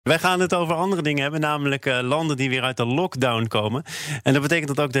Wij gaan het over andere dingen hebben, namelijk landen die weer uit de lockdown komen. En dat betekent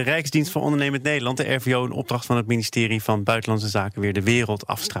dat ook de Rijksdienst voor Ondernemend Nederland, de RVO, in opdracht van het ministerie van Buitenlandse Zaken, weer de wereld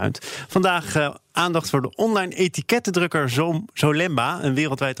afstruint. Vandaag aandacht voor de online etikettendrukker Zolemba, een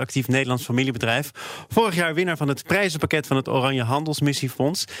wereldwijd actief Nederlands familiebedrijf. Vorig jaar winnaar van het prijzenpakket van het Oranje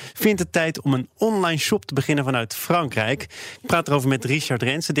Handelsmissiefonds, vindt het tijd om een online shop te beginnen vanuit Frankrijk. Ik praat erover met Richard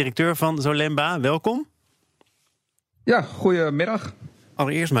Rensen, directeur van Zolemba. Welkom. Ja, goedemiddag.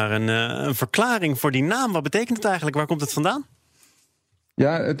 Allereerst maar een verklaring voor die naam. Wat betekent het eigenlijk? Waar komt het vandaan?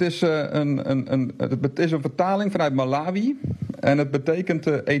 Ja, het is een vertaling vanuit Malawi. En het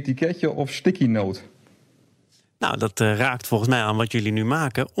betekent etiketje of sticky note. Nou, dat raakt volgens mij aan wat jullie nu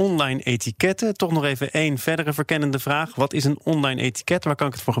maken. Online etiketten. Toch nog even één verdere verkennende vraag. Wat is een online etiket? Waar kan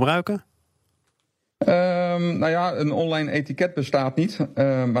ik het voor gebruiken? Een online etiket bestaat niet.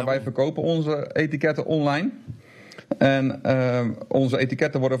 Maar wij verkopen onze etiketten online. En onze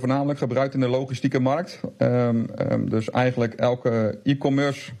etiketten worden voornamelijk gebruikt in de logistieke markt. Dus eigenlijk elke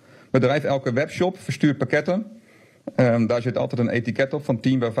e-commerce bedrijf, elke webshop verstuurt pakketten. Daar zit altijd een etiket op van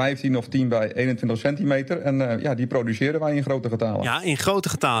 10 bij 15 of 10 bij 21 centimeter. En die produceren wij in grote getalen. Ja, in grote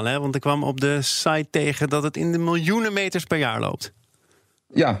getalen, hè? Want ik kwam op de site tegen dat het in de miljoenen meters per jaar loopt.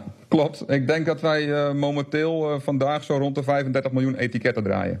 Ja, klopt. Ik denk dat wij momenteel vandaag zo rond de 35 miljoen etiketten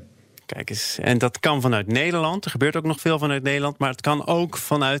draaien. Kijk eens, en dat kan vanuit Nederland. Er gebeurt ook nog veel vanuit Nederland, maar het kan ook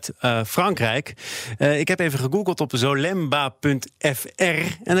vanuit Frankrijk. Ik heb even gegoogeld op zolemba.fr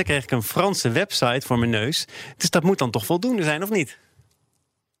en dan kreeg ik een Franse website voor mijn neus. Dus dat moet dan toch voldoende zijn, of niet?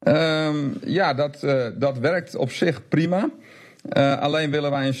 Dat werkt op zich prima. Alleen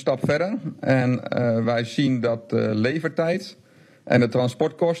willen wij een stap verder. En wij zien dat de levertijd en de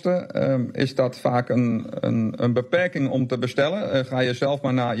transportkosten, is dat vaak een beperking om te bestellen. Ga je zelf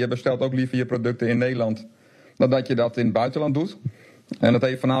maar na, je bestelt ook liever je producten in Nederland dan dat je dat in het buitenland doet. En dat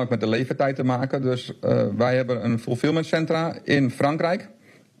heeft voornamelijk met de levertijd te maken. Dus wij hebben een fulfillment centra in Frankrijk.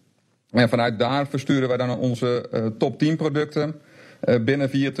 En vanuit daar versturen wij dan onze top 10 producten binnen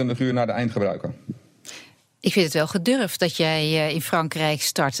 24 uur naar de eindgebruiker. Ik vind het wel gedurfd dat jij in Frankrijk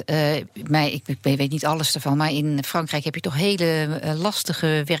start. Ik weet niet alles ervan, maar in Frankrijk heb je toch hele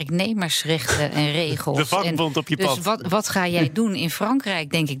lastige werknemersrechten en regels. De vakbond op je pad. Dus wat ga jij doen in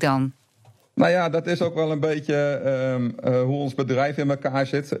Frankrijk, denk ik dan? Nou ja, dat is ook wel een beetje hoe ons bedrijf in elkaar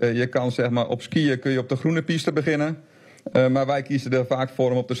zit. Je kan zeg maar op skiën kun je op de groene piste beginnen. Maar wij kiezen er vaak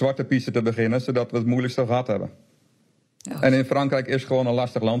voor om op de zwarte piste te beginnen, zodat we het moeilijkste gehad hebben. Oh. En in Frankrijk is gewoon een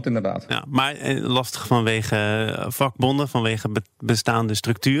lastig land, inderdaad. Ja, maar lastig vanwege vakbonden, vanwege bestaande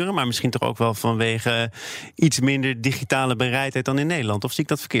structuren, maar misschien toch ook wel vanwege iets minder digitale bereidheid dan in Nederland. Of zie ik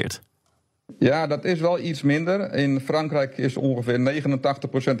dat verkeerd? Ja, dat is wel iets minder. In Frankrijk is ongeveer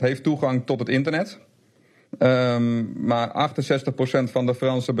 89% heeft toegang tot het internet. Maar 68% van de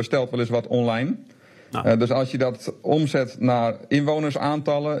Fransen bestelt wel eens wat online. Nou. Dus als je dat omzet naar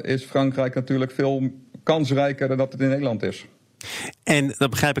inwonersaantallen, is Frankrijk natuurlijk veel kansrijker dan dat het in Nederland is. En dan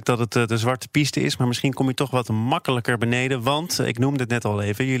begrijp ik dat het de zwarte piste is, maar misschien kom je toch wat makkelijker beneden. Want, ik noemde het net al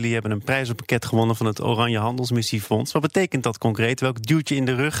even, jullie hebben een prijzenpakket gewonnen van het Oranje Handelsmissiefonds. Wat betekent dat concreet? Welk duwtje in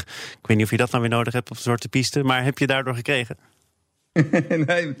de rug? Ik weet niet of je dat nou weer nodig hebt op de zwarte piste, maar heb je daardoor gekregen?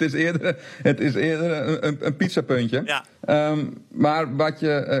 Nee, het is eerder een pizzapuntje. Ja. Maar wat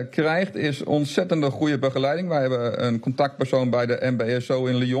je krijgt is ontzettende goede begeleiding. Wij hebben een contactpersoon bij de MBSO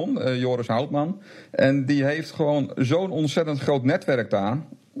in Lyon, Joris Houtman. En die heeft gewoon zo'n ontzettend groot netwerk daar.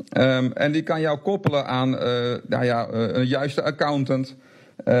 En die kan jou koppelen aan een juiste accountant.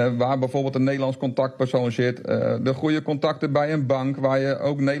 Waar bijvoorbeeld een Nederlands contactpersoon zit. De goede contacten bij een bank, waar je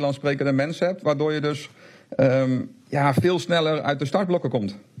ook Nederlands sprekende mensen hebt. Waardoor je dus veel sneller uit de startblokken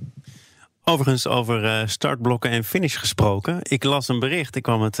komt. Overigens, over startblokken en finish gesproken. Ik las een bericht, ik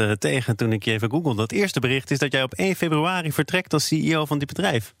kwam het tegen toen ik je even googelde. Het eerste bericht is dat jij op 1 februari vertrekt als CEO van dit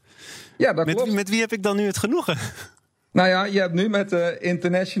bedrijf. Ja, dat klopt. Met wie heb ik dan nu het genoegen? Nou ja, je hebt nu met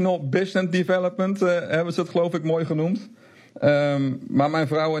International Business Development, hebben ze het geloof ik mooi genoemd. Maar mijn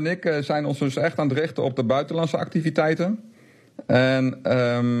vrouw en ik zijn ons dus echt aan het richten op de buitenlandse activiteiten. En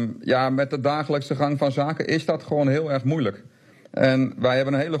met de dagelijkse gang van zaken is dat gewoon heel erg moeilijk. En wij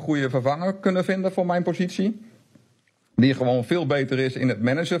hebben een hele goede vervanger kunnen vinden voor mijn positie. Die gewoon veel beter is in het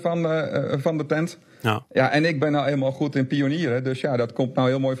managen van de tent. Nou. Ja, en ik ben nou helemaal goed in pionieren. Dus ja, dat komt nou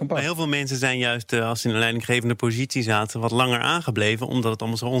heel mooi van pas. Maar heel veel mensen zijn juist, als ze in een leidinggevende positie zaten, wat langer aangebleven. Omdat het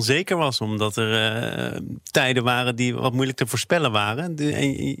allemaal zo onzeker was. Omdat er tijden waren die wat moeilijk te voorspellen waren.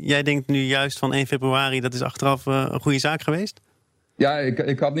 En jij denkt nu juist van 1 februari, dat is achteraf een goede zaak geweest? Ja,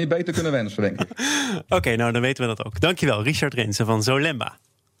 ik had niet beter kunnen wensen, denk ik. Oké, nou dan weten we dat ook. Dankjewel, Richard Rensen van Zolemba.